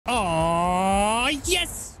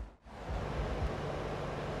Yes!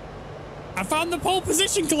 I found the pole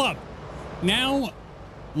position club. Now,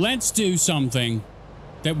 let's do something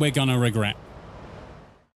that we're gonna regret.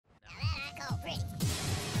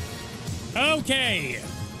 Okay.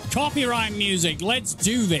 Copyright music. Let's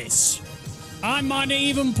do this. I might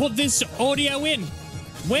even put this audio in.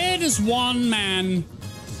 Where does one man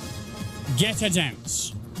get a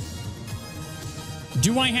dance?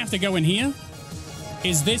 Do I have to go in here?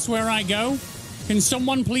 Is this where I go? Can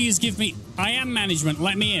someone please give me... I am management.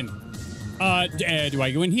 Let me in. Do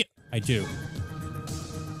I go in here? I do.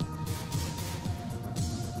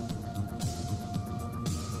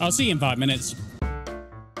 I'll see you in 5 minutes.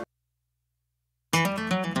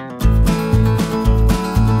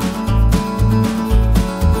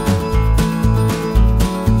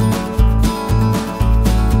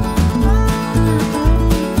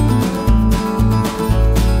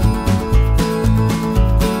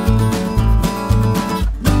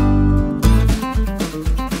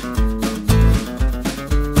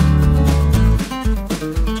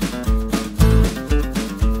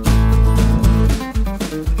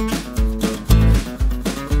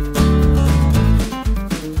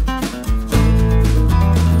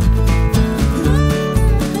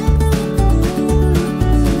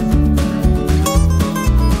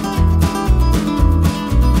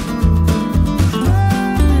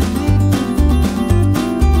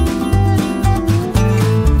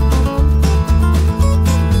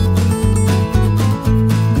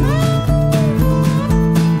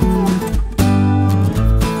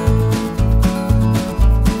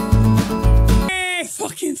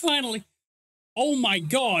 Oh my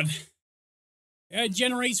god. It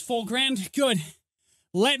generates 4 grand. Good.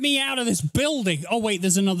 Let me out of this building. Oh wait,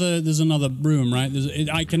 there's another room, right?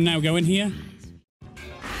 I can now go in here.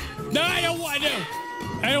 No, I don't want to do.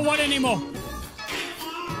 I don't want any more.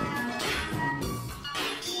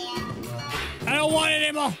 I don't want it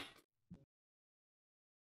anymore.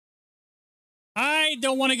 I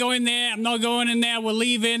don't want to go in there. I'm not going in there. We're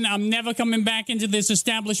leaving. I'm never coming back into this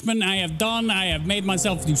establishment. I have made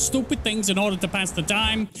myself do stupid things in order to pass the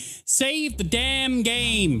time. Save the damn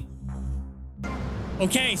game.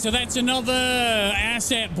 Okay, so that's another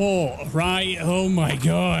asset ball, right? Oh my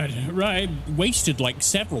god. Right. Wasted like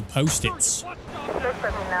several post-its.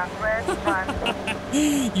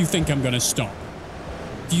 You think I'm gonna stop?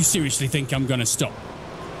 Do you seriously think I'm gonna stop?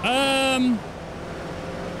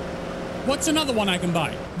 What's another one I can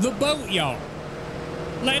buy? The boatyard.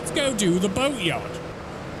 Let's go do the boatyard.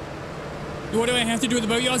 What do I have to do with the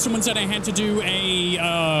boatyard? Someone said I had to do a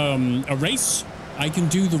race. I can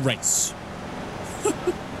do the race.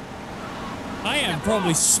 I have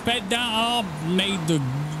probably sped that up, made the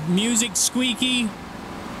music squeaky.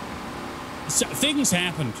 So, things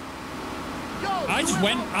happened.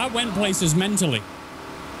 I went places mentally.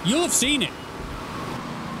 You'll have seen it.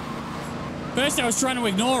 First I was trying to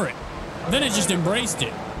ignore it. Then I just embraced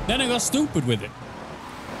it. Then I got stupid with it.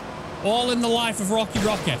 All in the life of Rocky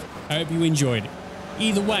Rockhead. I hope you enjoyed it.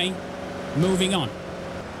 Either way, moving on.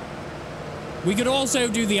 We could also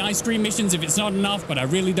do the ice cream missions if it's not enough, but I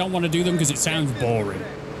really don't want to do them because it sounds boring.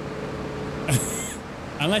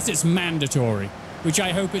 Unless it's mandatory, which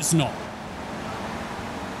I hope it's not.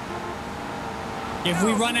 If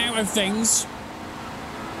we run out of things...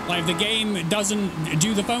 Like, if the game doesn't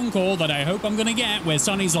do the phone call that I hope I'm gonna get, where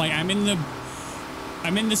Sonny's like, I'm in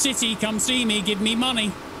the city, come see me, give me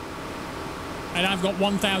money. And I've got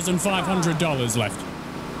 $1,500 left.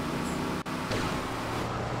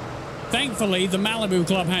 Thankfully, the Malibu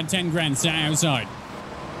Club had 10 grand sat outside.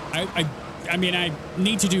 I mean, I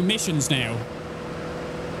need to do missions now.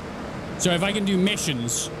 So if I can do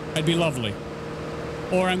missions, that'd be lovely.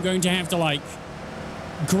 Or I'm going to have to, like,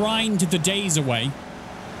 grind the days away.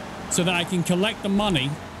 So that I can collect the money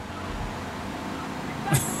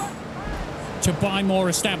to buy more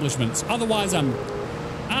establishments. Otherwise, I'm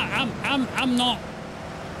not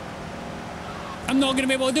going to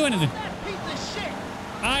be able to do anything.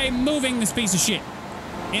 I'm moving this piece of shit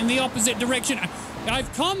in the opposite direction.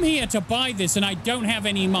 I've come here to buy this and I don't have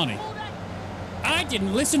any money. I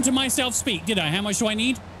didn't listen to myself speak, did I? How much do I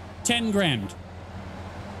need? 10 grand.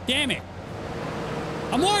 Damn it.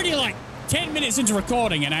 I'm already like 10 minutes into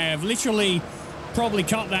recording and I have literally probably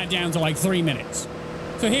cut that down to like 3 minutes.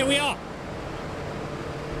 So here we are.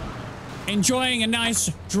 Enjoying a nice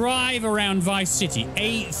drive around Vice City.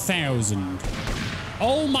 8,000.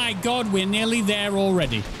 Oh my god, we're nearly there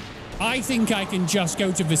already. I think I can just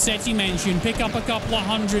go to Vassetti Mansion, pick up a couple of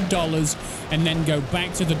 $100 and then go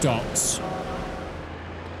back to the docks.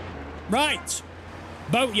 Right.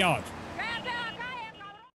 Boatyard.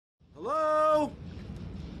 Hello?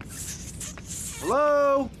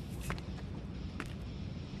 Hello?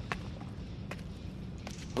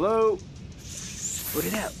 Hello? Put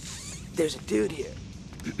it out. There's a dude here.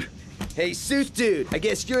 Hey, suit dude, I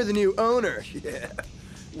guess you're the new owner. Yeah.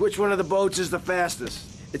 Which one of the boats is the fastest?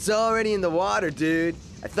 It's already in the water, dude.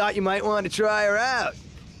 I thought you might want to try her out.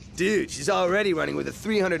 Dude, she's already running with a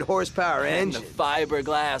 300 horsepower engine. The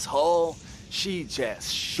fiberglass hull, she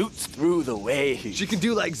just shoots through the waves. She can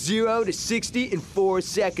do like 0 to 60 in 4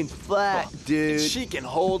 seconds flat, dude. And she can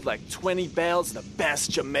hold like 20 barrels of the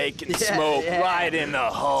best Jamaican Yeah, smoke yeah. right in the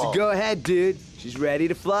hull. So go ahead, dude. She's ready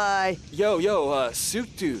to fly. Yo,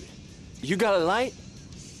 suit dude, you got a light?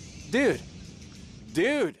 Dude.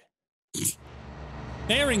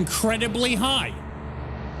 They're incredibly high.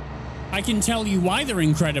 I can tell you why they're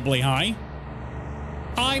incredibly high.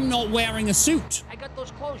 I'm not wearing a suit. I got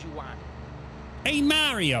those clothes you want. Hey,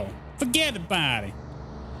 Mario, forget about it.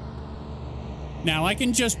 Now, I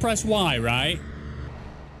can just press Y, right?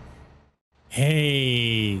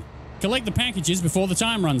 Hey, collect the packages before the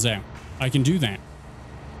time runs out. I can do that.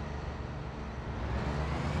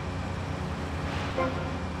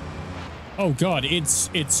 Oh God, it's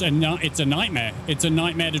a nightmare. It's a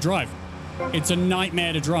nightmare to drive. It's a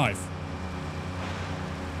nightmare to drive.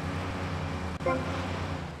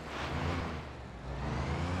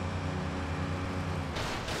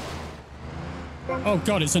 Oh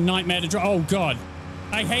God, it's a nightmare to drive. Oh God,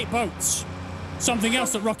 I hate boats. Something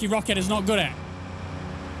else that Rockhead is not good at.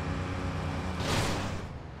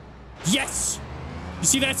 Yes! You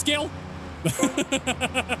see that skill?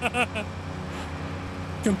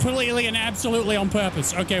 Completely and absolutely on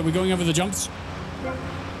purpose. Okay, we're going over the jumps. No!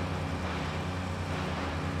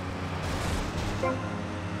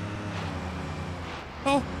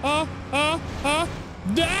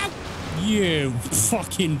 You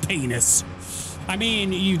fucking penis. I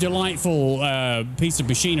mean, you delightful piece of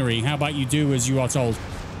machinery. How about you do as you are told?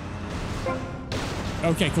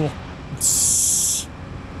 Okay, cool.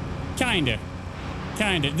 Kinda.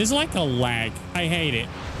 There's like a lag. I hate it.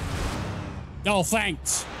 Oh,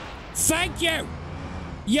 thanks. Thank you.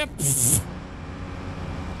 Yep.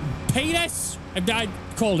 Penis? I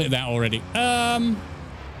called it that already.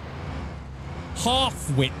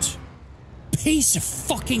 Half-wit. Piece of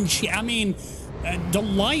fucking shit. I mean,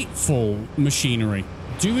 delightful machinery.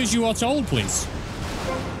 Do as you are told, please.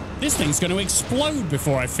 This thing's going to explode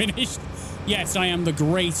before I finish. Yes, I am the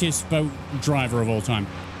greatest boat driver of all time.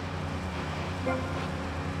 All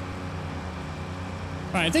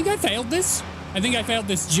right, I think I failed this. I think I failed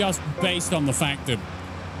this just based on the fact that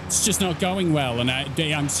it's just not going well, and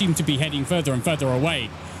I seem to be heading further and further away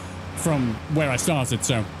from where I started,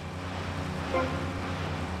 so...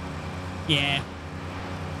 Yeah.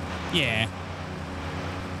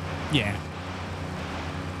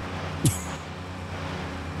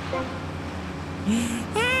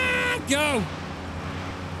 Go!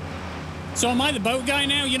 So am I the boat guy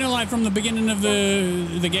now? You know, like from the beginning of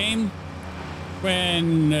the game?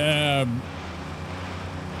 When,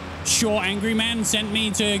 Short Angry Man sent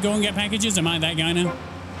me to go and get packages? Am I that guy now?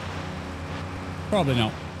 Probably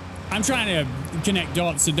not. I'm trying to connect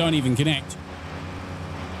dots that don't even connect.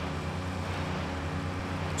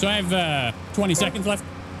 So I have 20 seconds left.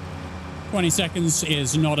 20 seconds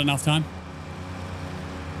is not enough time.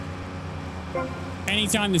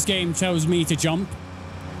 Anytime this game tells me to jump,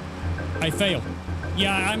 I fail.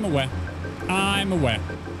 Yeah, I'm aware. I'm aware.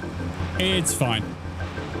 It's fine.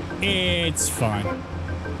 It's fine.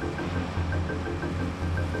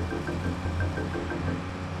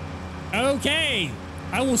 Okay.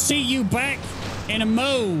 I will see you back in a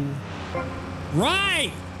mo.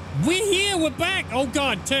 Right. We're here. We're back. Oh,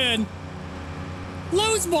 God. Turn.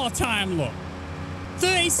 Loads more time, look.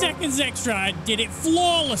 30 seconds extra. I did it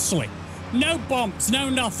flawlessly. No bumps, no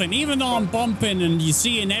nothing. Even though I'm bumping and you're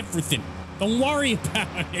seeing everything. Don't worry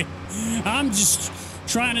about it. I'm just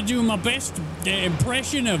trying to do my best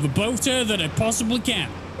impression of a boater that I possibly can.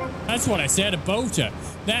 That's what I said, a boater.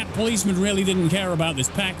 That policeman really didn't care about this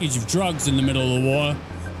package of drugs in the middle of the water.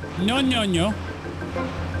 No.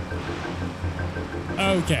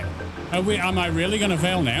 Okay. Am I really gonna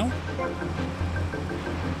fail now?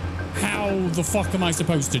 How the fuck am I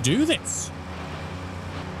supposed to do this?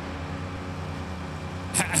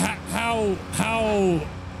 How?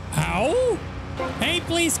 Hey,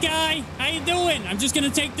 police guy, how you doing? I'm just gonna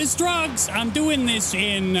take this drugs. I'm doing this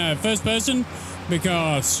in first person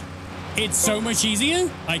because it's so much easier.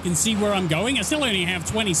 I can see where I'm going. I still only have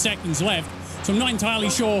 20 seconds left, so I'm not entirely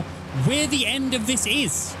sure where the end of this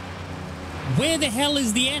is. Where the hell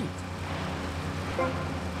is the end?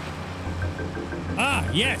 Ah,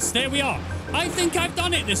 yes, there we are. I think I've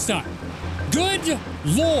done it this time. Good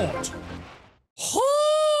Lord.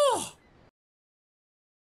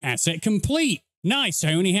 Asset complete. Nice.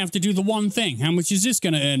 I only have to do the one thing. How much is this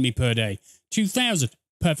going to earn me per day? 2,000.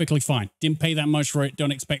 Perfectly fine. Didn't pay that much for it.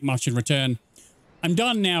 Don't expect much in return. I'm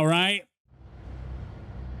done now, right?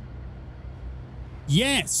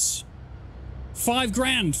 Yes. 5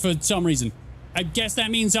 grand for some reason. I guess that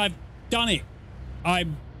means I've done it. I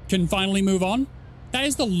can finally move on. That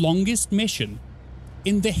is the longest mission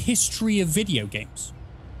in the history of video games.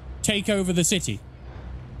 Take over the city.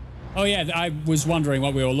 Oh yeah, I was wondering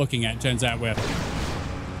what we were looking at. Turns out we're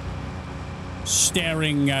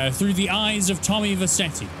staring through the eyes of Tommy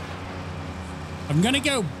Vercetti. I'm gonna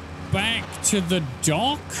go back to the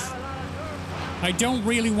dock. I don't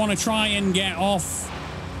really want to try and get off,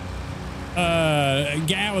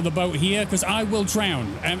 get out of the boat here, because I will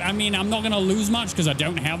drown. I mean, I'm not gonna lose much because I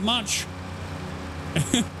don't have much.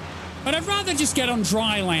 But I'd rather just get on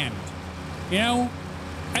dry land, you know?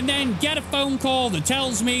 And then get a phone call that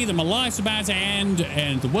tells me that my life's about to end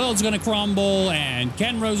and the world's gonna crumble and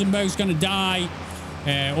Ken Rosenberg's gonna die,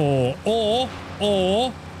 or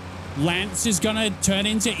Lance is gonna turn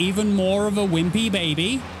into even more of a wimpy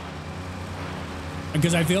baby.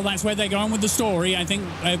 Because I feel that's where they're going with the story. I think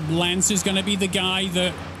Lance is gonna be the guy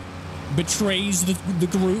that betrays the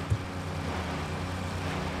group.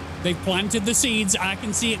 They've planted the seeds. I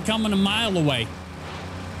can see it coming a mile away.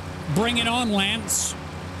 Bring it on, Lance.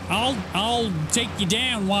 I'll take you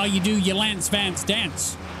down while you do your Lance Vance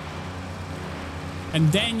dance.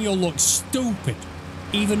 And then you'll look stupid.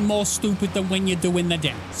 Even more stupid than when you're doing the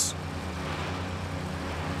dance.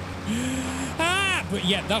 But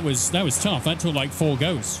yeah, that was tough. That took like 4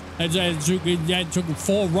 goes. It took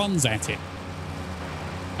 4 runs at it.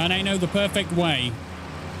 And I know the perfect way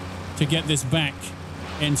to get this back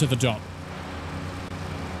into the dock.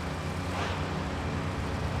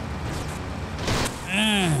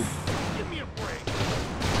 Give me a break.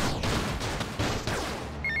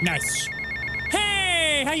 Nice.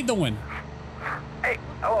 Hey, how you doing? Hey,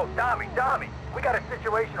 hello, Tommy. We got a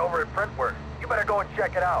situation over at Printworks. You better go and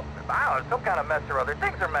check it out. I don't know, some kind of mess or other.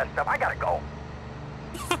 Things are messed up. I gotta go.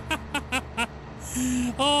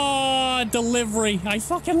 Oh, delivery. I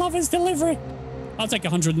fucking love his delivery. I'll take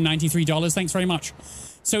 $193. Thanks very much.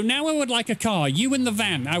 So now I would like a car. You in the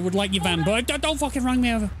van. I would like your van, but don't fucking run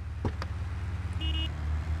me over.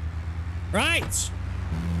 Right.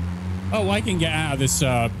 Oh, I can get out of this,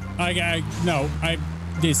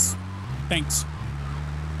 this. Thanks.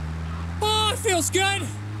 Oh, it feels good.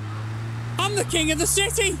 I'm the king of the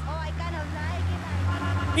city.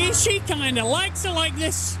 She kind of likes it like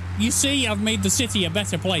this. You see, I've made the city a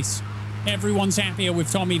better place. Everyone's happier with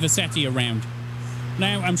Tommy Vercetti around.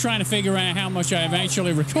 Now, I'm trying to figure out how much I've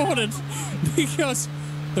actually recorded, because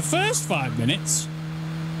the first 5 minutes,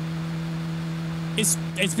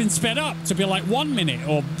 it's been sped up to be like 1 minute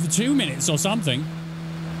or 2 minutes or something.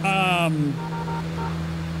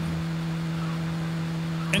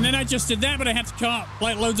 And then I just did that, but I had to cut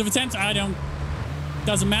like loads of attempts.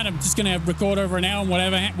 Doesn't matter. I'm just gonna record over an hour,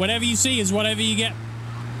 and whatever you see is whatever you get.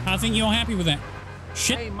 I think you're happy with that.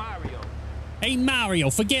 Shit. Hey Mario,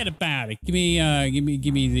 forget about it. Give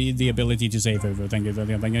me the ability to save over. Thank you.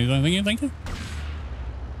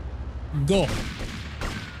 Go.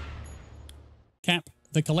 Cap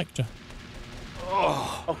the collector.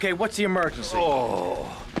 Oh. Okay, what's the emergency? Oh.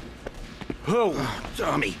 Who?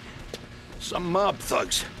 Tommy. Some mob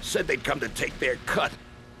thugs said they'd come to take their cut.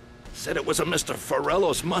 Said it was a Mr.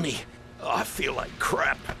 Forello's money. Oh, I feel like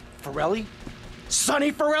crap. Forelli?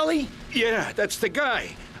 Sonny Forelli? Yeah, that's the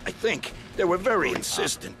guy. I think. They were very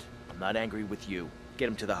insistent. I'm not angry with you. Get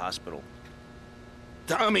him to the hospital.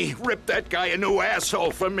 Tommy, rip that guy a new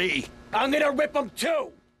asshole for me. I'm gonna rip him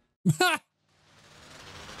too! The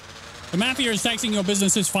mafia is taxing your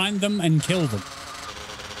businesses. Find them and kill them.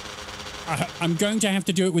 I'm going to have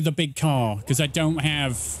to do it with a big car, because I don't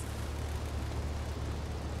have...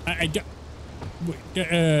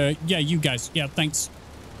 yeah, you guys. Yeah, thanks.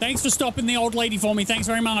 Thanks for stopping the old lady for me. Thanks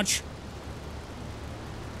very much.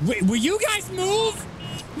 Will you guys move?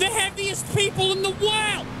 The heaviest people in the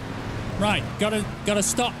world! Right, gotta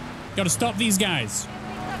stop. Gotta stop these guys.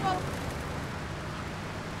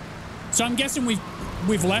 So I'm guessing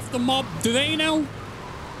we've left the mob. Do they know?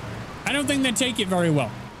 I don't think they take it very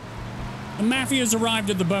well. The mafia's arrived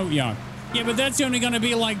at the boatyard. Yeah, but that's only gonna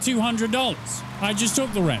be like $200. I just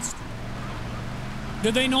took the rest.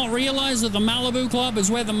 Did they not realize that the Malibu Club is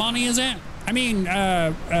where the money is at? I mean,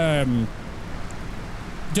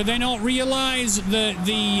 did they not realize that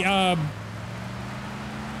the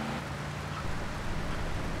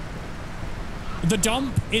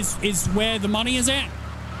dump is where the money is at?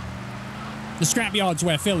 The scrapyard's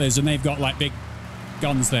where Phil is, and they've got like big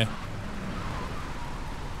guns there.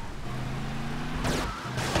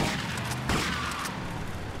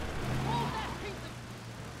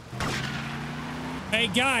 Hey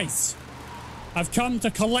guys, I've come to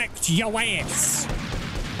collect your ass.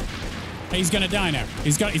 He's gonna die now.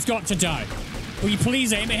 He's got to die. Will you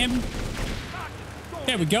please aim at him?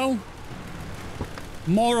 There we go.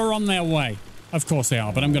 More are on their way. Of course they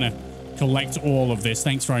are, but I'm gonna collect all of this.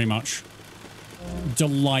 Thanks very much.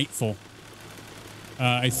 Delightful.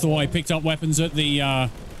 I thought I picked up weapons at the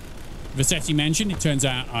Vassetti mansion. It turns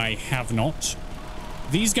out I have not.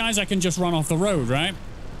 These guys I can just run off the road, right?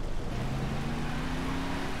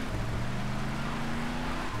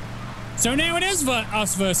 So now it is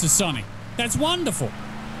us versus Sonny. That's wonderful.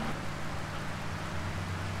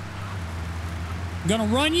 Gonna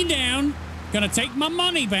run you down. Gonna take my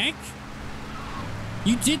money back.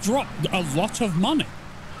 You did drop a lot of money.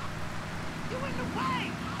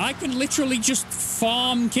 I can literally just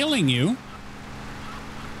farm killing you.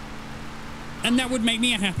 And that would make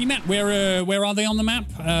me a happy man. Where are they on the map?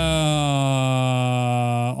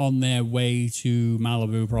 On their way to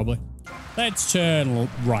Malibu, probably. Let's turn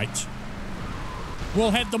right.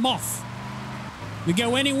 We'll head them off. We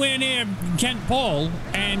go anywhere near Kent Paul,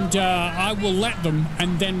 and I will let them,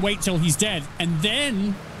 and then wait till he's dead, and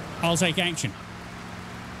then I'll take action.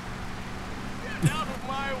 Get out of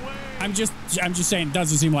my way. I'm just saying, it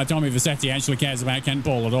doesn't seem like Tommy Vassetti actually cares about Kent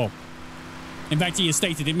Paul at all. In fact, he has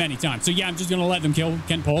stated it many times. So yeah, I'm just going to let them kill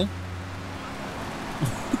Kent Paul.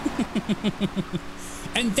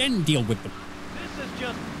 And then deal with them. This is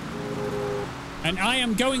just... And I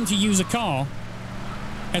am going to use a car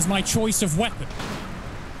as my choice of weapon.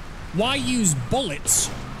 Why use bullets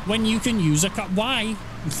when you can use a car? Why?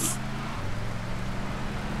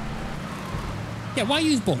 Yeah, why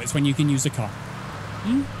use bullets when you can use a car?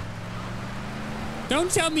 Hmm? Don't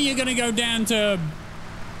tell me you're gonna go down to...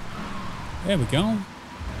 There we go.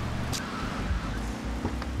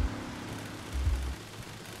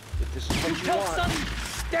 If this is what you Tell want. Sonny,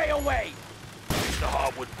 stay away. The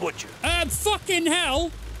Hardwood Butcher. Fucking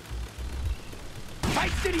hell! My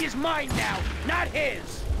city is mine now, not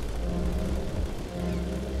his.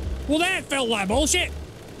 Well, that felt like bullshit.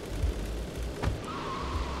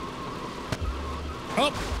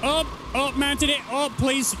 Up, mounted it. Oh,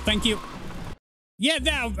 please. Thank you. Yeah,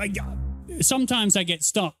 that... sometimes I get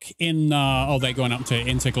stuck in... oh, they're going up to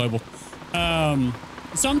Interglobal.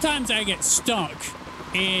 Sometimes I get stuck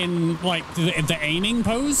in, like, the aiming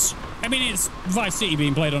pose. I mean, it's Vice City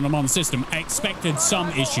being played on a modern system. I expected some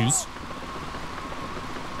issues.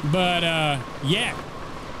 But, yeah.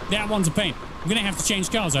 That one's a pain. I'm gonna have to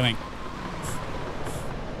change cars, I think.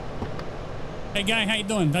 Hey, guy, how you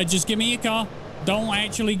doing? Just give me your car. Don't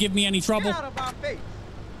actually give me any trouble. Get out of my face.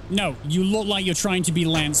 No, you look like you're trying to be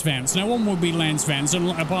Lance Vance. No one would be Lance Vance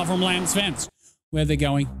apart from Lance Vance. Where are they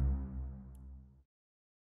going?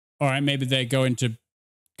 All right, maybe they're going to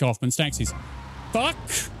Kaufman's taxis. Fuck!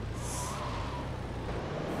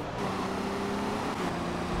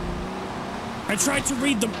 I tried to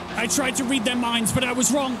read them. I tried to read their minds, but I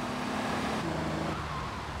was wrong.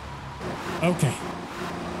 Okay.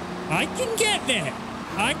 I can get there.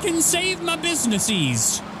 I can save my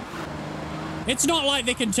businesses. It's not like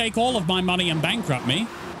they can take all of my money and bankrupt me.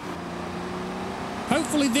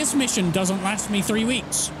 Hopefully this mission doesn't last me 3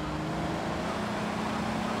 weeks.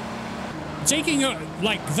 Taking a...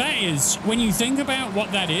 like, that is... when you think about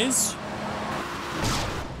what that is...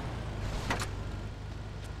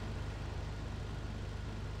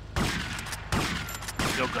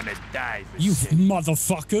 You're gonna die, You Vassetti.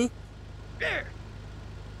 motherfucker. There.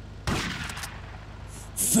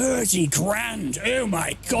 30 grand! Oh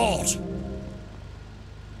my god!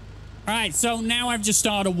 Alright, so now I've just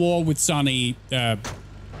started a war with Sonny,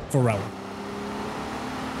 Farrell.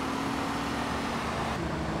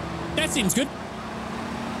 That seems good.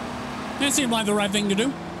 That seemed like the right thing to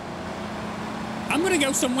do. I'm gonna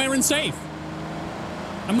go somewhere and save.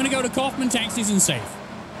 I'm gonna go to Kaufman Taxis and save.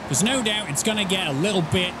 There's no doubt it's gonna get a little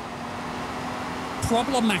bit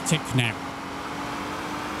problematic now.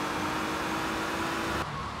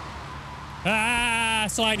 Ah,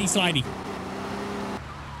 slidey, slidey.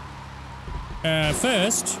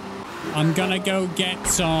 First, I'm gonna go get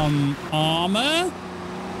some armor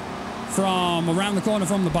from around the corner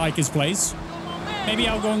from the biker's place. Maybe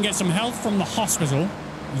I'll go and get some health from the hospital,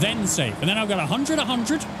 then save. And then I've got 100.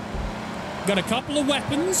 Got a couple of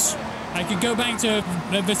weapons. I could go back to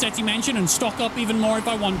the Vassetti mansion and stock up even more if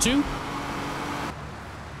I want to.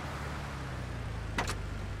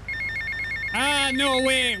 No,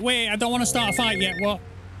 wait. I don't want to start a fight yet. What?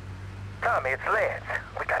 Tommy, it's Lance.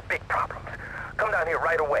 We got big problems. Come down here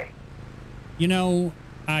right away. You know,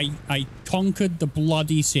 I conquered the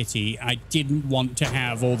bloody city. I didn't want to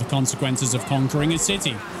have all the consequences of conquering a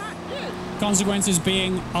city. Consequences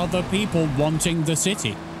being other people wanting the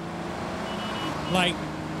city. Like,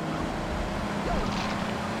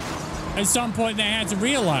 at some point they had to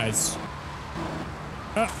realize.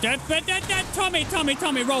 Tommy,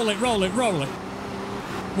 roll it.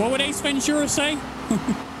 What would Ace Ventura say?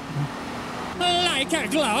 Like a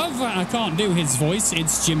glove. I can't do his voice.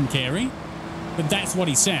 It's Jim Carrey. But that's what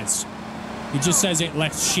he says. He just says it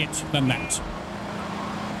less shit than that.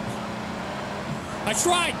 I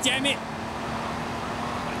tried, damn it.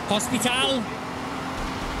 Hospital.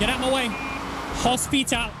 Get out of my way.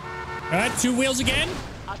 Hospital. All right, 2 wheels again.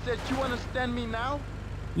 I said, you understand me now?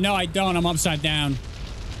 No, I don't. I'm upside down.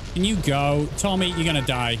 Can you go? Tommy, you're gonna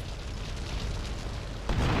die.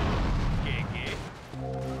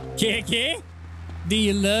 Kiki? Do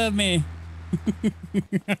you love me?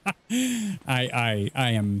 I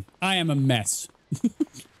am a mess.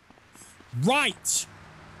 Right.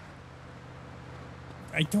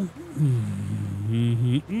 I don't.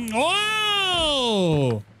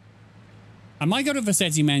 Oh! I might go to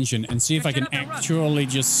Vassetti Mansion and see if I can actually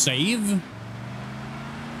just save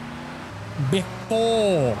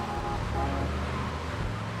before.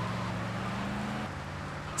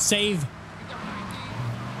 Save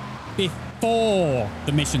before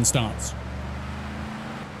the mission starts.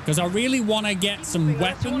 Because I really want to get some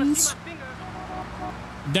weapons.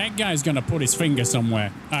 That guy's going to put his finger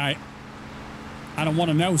somewhere. I don't want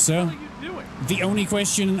to know, sir. The only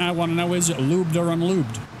question I want to know is lubed or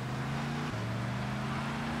unlubed.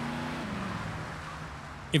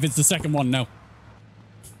 If it's the second one, no.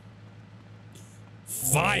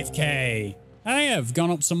 5K. I have gone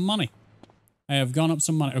up some money.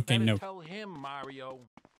 Okay, no. Tell him, Mario.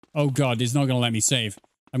 Oh God, he's not gonna let me save.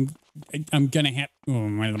 I'm gonna have. Oh,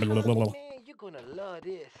 Man, you're gonna love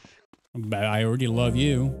this. but I already love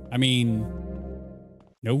you. I mean,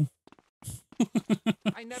 no.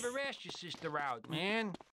 I never asked your sister out,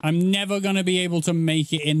 man. I'm never gonna be able to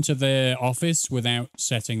make it into the office without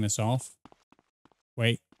setting this off.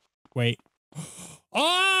 Wait.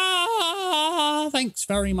 Ah, thanks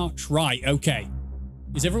very much. Right, okay.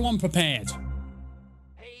 Is everyone prepared?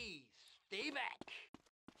 Hey, stay back.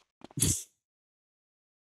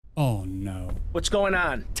 Oh no. What's going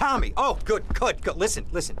on? Tommy! Oh, good. Listen.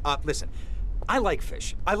 I like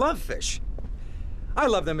fish. I love fish. I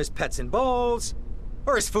love them as pets in bowls,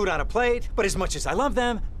 or as food on a plate, but as much as I love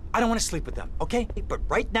them, I don't want to sleep with them, okay? But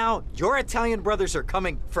right now, your Italian brothers are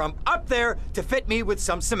coming from up there to fit me with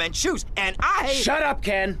some cement shoes, and I... Shut up,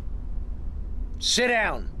 Ken! Sit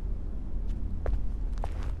down.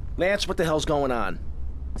 Lance, what the hell's going on?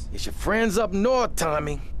 It's your friends up north,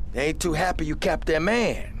 Tommy. They ain't too happy you capped their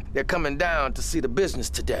man. They're coming down to see the business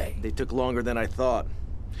today. They took longer than I thought.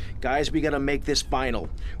 Guys, we gotta make this final.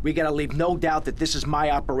 We gotta leave no doubt that this is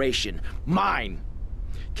my operation. Mine!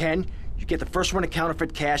 Ken, you get the first one to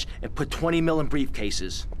counterfeit cash and put 20 mil in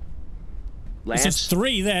briefcases. Lance, this is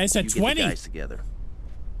 3 there, it's a 20. Get the guys together.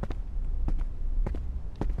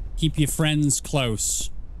 Keep your friends close.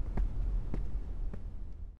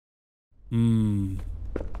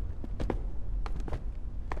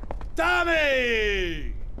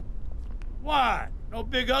 Tommy! What? No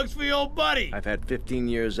big hugs for your old buddy? I've had 15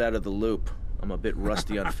 years out of the loop. I'm a bit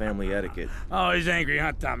rusty on family etiquette. Oh, he's angry,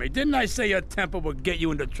 huh, Tommy? Didn't I say your temper would get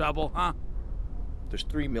you into trouble, huh? There's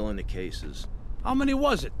 3 mil in the cases. How many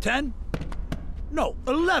was it, 10? No,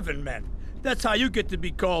 11 men. That's how you get to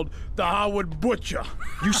be called the Howard Butcher.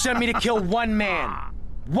 You sent me to kill 1 man.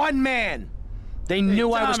 1 man! They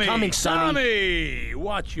knew I was coming, Sonny. Tommy,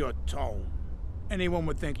 watch your tone. Anyone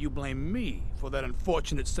would think you blame me for that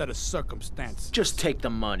unfortunate set of circumstances. Just take the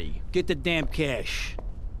money. Get the damn cash.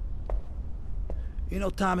 You know,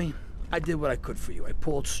 Tommy, I did what I could for you. I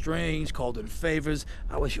pulled strings, called in favors.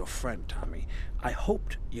 I was your friend, Tommy. I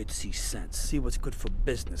hoped you'd see sense, see what's good for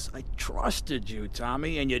business. I trusted you,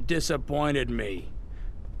 Tommy, and you disappointed me.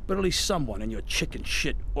 But at least someone in your chicken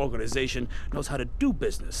shit organization knows how to do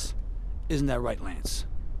business. Isn't that right, Lance?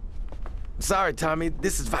 Sorry, Tommy,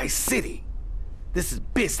 this is Vice City. This is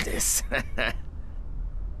business.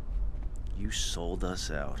 You sold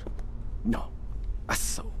us out. No, I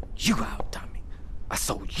sold you out, Tommy. I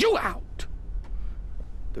sold you out.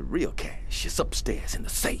 The real cash is upstairs in the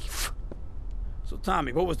safe. So,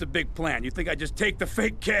 Tommy, what was the big plan? You think I just take the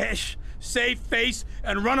fake cash, save face,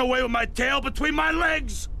 and run away with my tail between my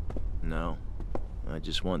legs? No. I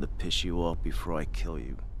just wanted to piss you off before I kill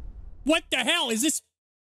you. What the hell is this?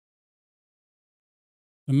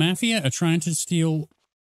 The Mafia are trying to steal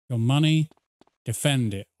your money.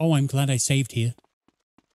 Defend it. Oh, I'm glad I saved here.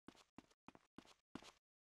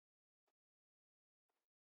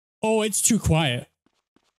 Oh, it's too quiet.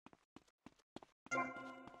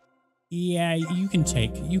 Yeah, you can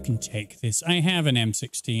take this. I have an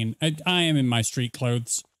M16. I am in my street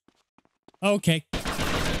clothes. Okay.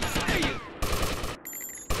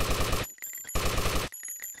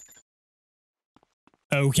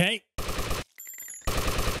 Okay.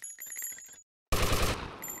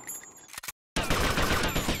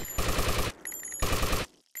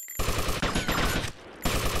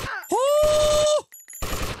 Oh!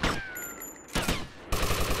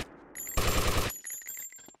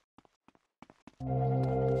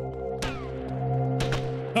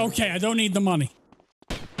 Okay, I don't need the money.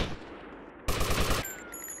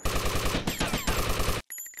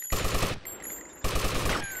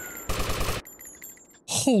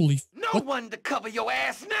 Holy... No one to cover your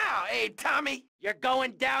ass now, eh, Tommy? You're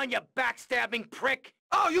going down, you backstabbing prick.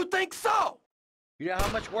 Oh, you think so? You know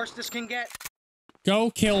how much worse this can get?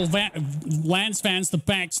 Go kill Lance Vance the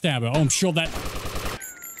backstabber. Oh, I'm sure that...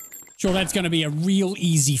 Sure that's gonna be a real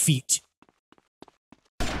easy feat.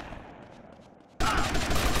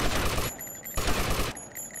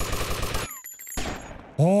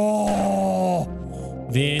 Oh,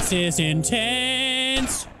 this is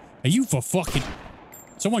intense. Are you for fucking...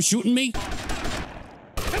 Someone shooting me?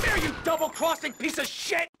 Come here, you double-crossing piece of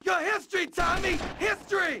shit! Your history, Tommy!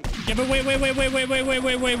 History! Yeah, but wait.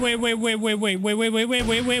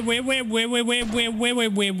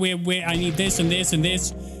 I need this and this and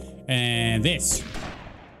this and this.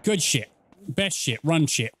 Good shit. Best shit. Run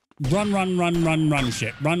shit. Run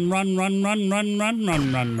shit. Run.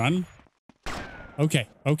 Okay.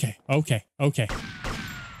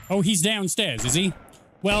 Oh, he's downstairs, is he?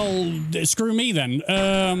 Well, screw me then.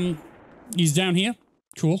 He's down here.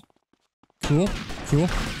 Cool.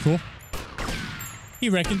 He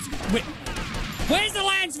reckons... Wait. Where's the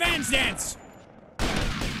Lance Vance dance?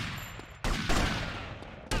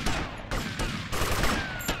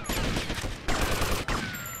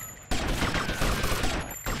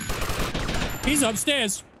 He's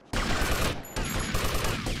upstairs.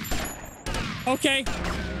 Okay.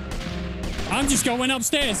 I'm just going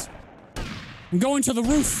upstairs. I'm going to the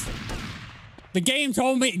roof. The game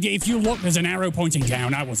told me, if you look, there's an arrow pointing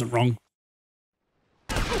down. I wasn't wrong.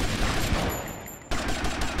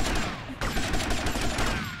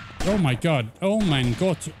 Oh my god. Oh mein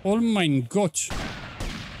Gott. Oh mein Gott.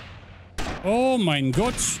 Oh mein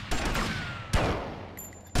Gott.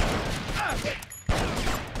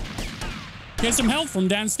 Get some help from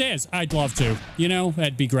downstairs. I'd love to. You know,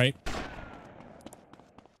 that'd be great.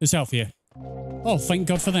 There's health here. Oh, thank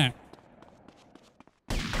God for that.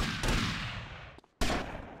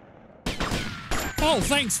 Oh,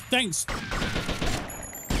 thanks.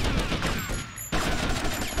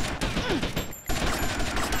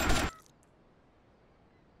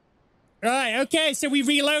 Alright, okay, so we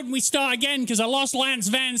reload and we start again because I lost Lance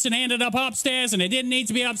Vance and ended up upstairs and it didn't need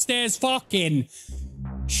to be upstairs. Fucking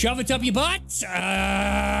shove it up your butt.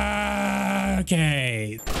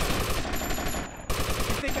 Okay. You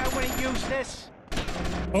think I wouldn't use this?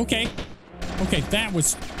 Okay, that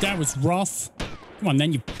was rough. Come on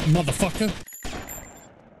then, you motherfucker.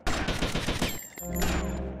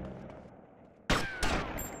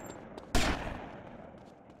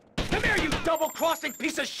 Come here, you double-crossing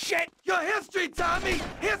piece of shit! Your history, Tommy!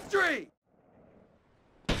 History!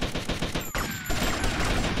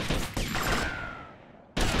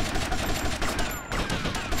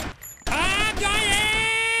 I'm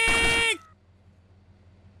dying!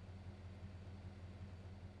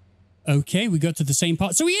 Okay, we got to the same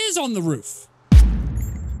part. So he is on the roof.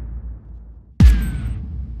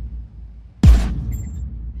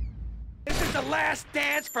 This is the last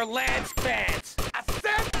dance for Lance Vance. I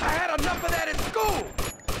said I had enough of that at school!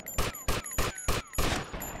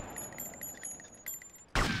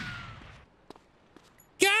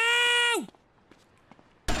 Go!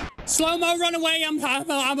 Slow-mo, run away. I'm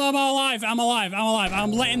alive.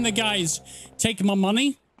 I'm letting the guys take my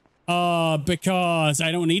money because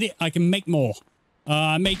I don't need it. I can make more.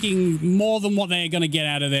 I'm making more than what they're going to get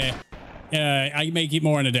out of there. I make it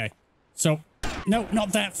more in a day. So, no,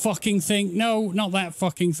 not that fucking thing. No, not that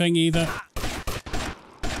fucking thing either.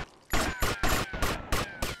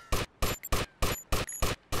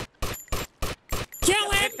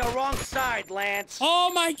 Kill him! Hit the wrong side, Lance.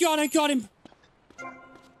 Oh my god, I got him.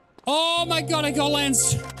 Oh my god, I got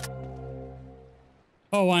Lance.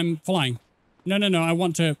 Oh, I'm flying. No, I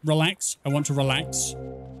want to relax.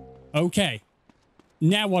 Okay.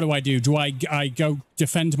 Now what do? Do I go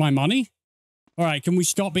defend my money? All right, can we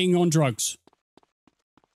stop being on drugs?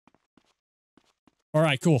 All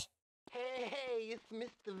right, cool. Hey, it's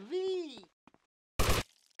Mr. V.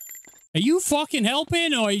 Are you fucking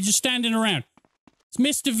helping, or are you just standing around? It's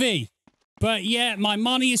Mr. V. But yeah, my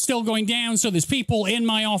money is still going down, so there's people in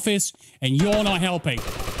my office, and you're not helping.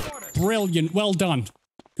 Brilliant. Well done.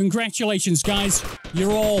 Congratulations, guys.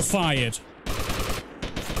 You're all fired.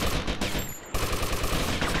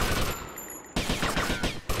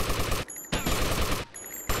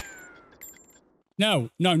 No,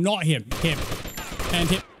 not him. Him. And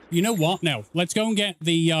him. You know what? No. Let's go and get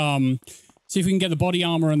the, see if we can get the body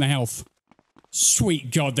armor and the health.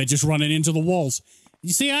 Sweet God, they're just running into the walls.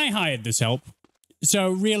 You see, I hired this help. So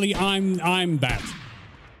really, I'm bad.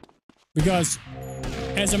 Because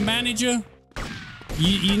as a manager,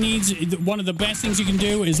 you need, one of the best things you can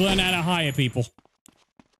do is learn how to hire people.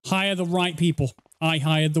 Hire the right people. I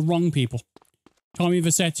hired the wrong people. Tommy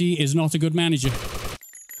Vercetti is not a good manager.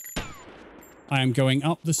 I am going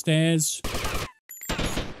up the stairs.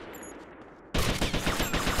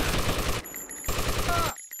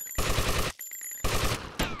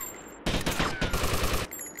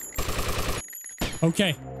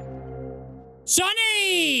 Okay.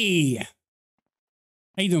 Sonny!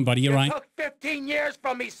 How you doing, buddy? You right? Took 15 years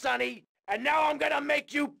from me, Sonny, and now I'm gonna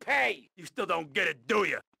make you pay. You still don't get it, do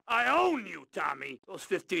you? I own you, Tommy. Those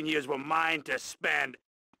 15 years were mine to spend.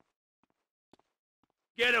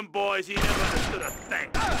 Get him, boys. He never understood a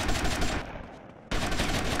thing.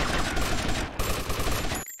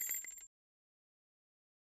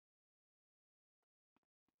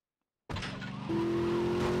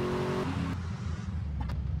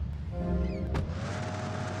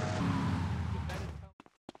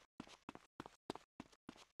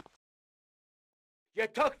 You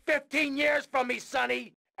took 15 years from me,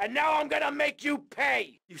 Sonny, and now I'm gonna make you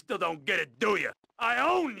pay. You still don't get it, do you? I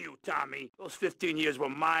own you, Tommy. Those 15 years were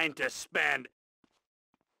mine to spend.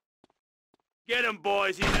 Get him,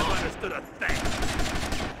 boys. He never understood a thing.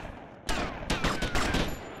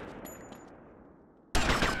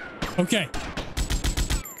 Okay.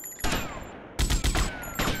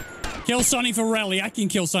 Kill Sonny Forelli. I can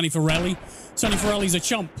kill Sonny Forelli. Sonny Forelli's a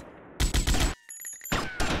chump.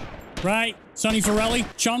 Right? Sonny Forelli,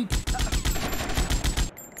 chump.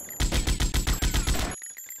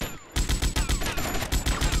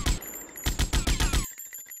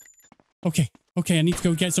 Okay, I need to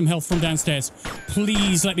go get some help from downstairs.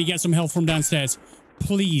 Please let me get some help from downstairs.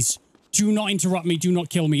 Please. Do not interrupt me. Do not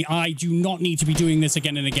kill me. I do not need to be doing this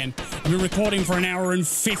again and again. I've been recording for 1 hour and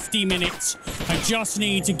 50 minutes. I just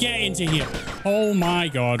need to get into here. Oh my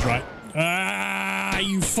God, right. Ah,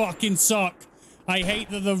 you fucking suck. I hate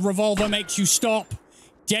that the revolver makes you stop.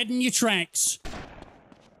 Dead in your tracks.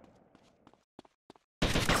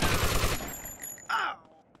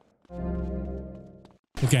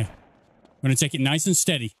 Okay. I'm gonna take it nice and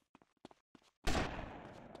steady.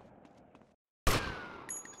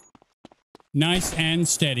 Nice and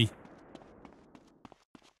steady.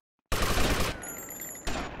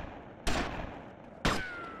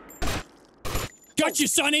 Got you,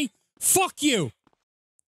 Sonny! Fuck you!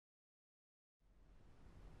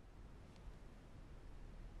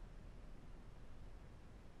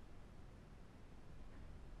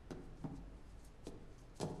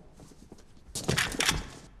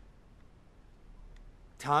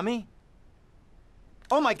 Tommy?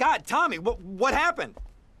 Oh my God, Tommy, what happened?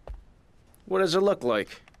 What does it look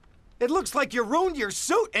like? It looks like you ruined your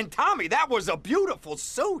suit, and Tommy, that was a beautiful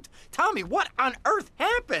suit. Tommy, what on earth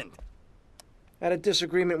happened? I had a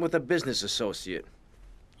disagreement with a business associate.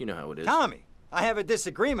 You know how it is. Tommy, I have a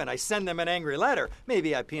disagreement. I send them an angry letter.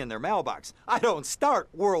 Maybe I pee in their mailbox. I don't start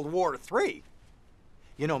World War III.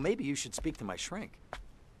 You know, maybe you should speak to my shrink.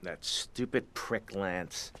 That stupid prick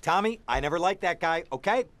Lance. Tommy, I never liked that guy,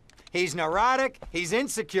 okay? He's neurotic, he's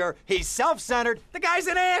insecure, he's self-centered. The guy's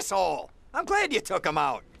an asshole. I'm glad you took him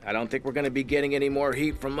out. I don't think we're gonna be getting any more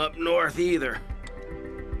heat from up north either.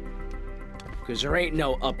 Because there ain't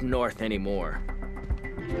no up north anymore.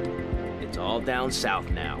 It's all down south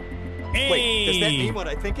now. Hey. Wait, does that mean what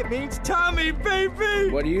I think it means? Tommy, baby!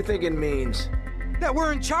 What do you think it means? That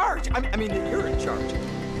we're in charge. I mean, that you're in charge.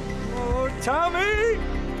 Oh, Tommy!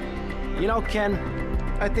 You know, Ken,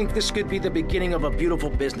 I think this could be the beginning of a beautiful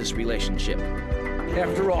business relationship.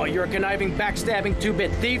 After all, you're a conniving, backstabbing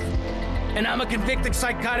two-bit thief, and I'm a convicted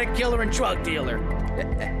psychotic killer and drug dealer.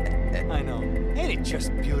 I know. Ain't it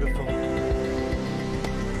just beautiful?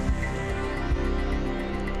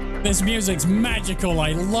 This music's magical.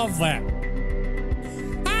 I love that.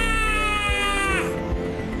 Ah!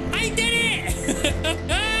 I did it!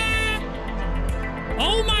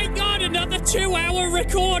 Oh my God, another 2-hour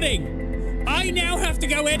recording! I now have to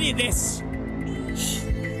go edit this.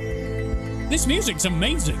 This music's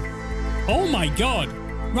amazing. Oh my God.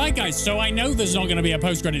 Right, guys, so I know there's not going to be a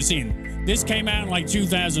post-credit scene. This came out in like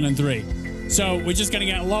 2003. So we're just going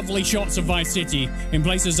to get lovely shots of Vice City in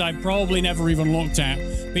places I've probably never even looked at.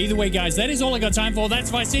 But either way, guys, that is all I got time for. That's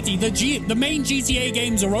Vice City. The main GTA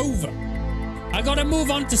games are over. I got to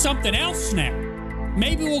move on to something else now.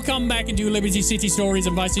 Maybe we'll come back and do Liberty City stories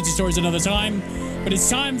and Vice City stories another time. But it's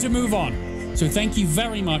time to move on. So thank you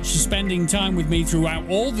very much for spending time with me throughout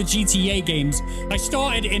all the GTA games. I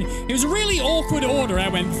started in... It was a really awkward order. I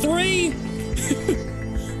went 3,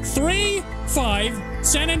 5,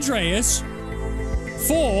 San Andreas...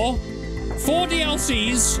 4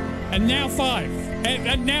 DLCs, and now 5.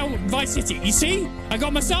 And now Vice City. You see? I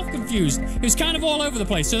got myself confused. It was kind of all over the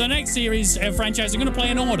place. So the next series franchise, I'm going to play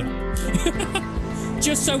in order.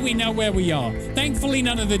 Just so we know where we are. Thankfully,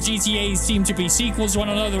 none of the GTAs seem to be sequels to one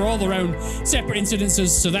another. They're all their own separate incidences,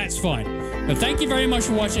 so that's fine. But thank you very much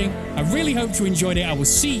for watching. I really hope you enjoyed it. I will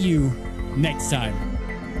see you next time.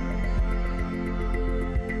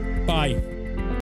 Bye.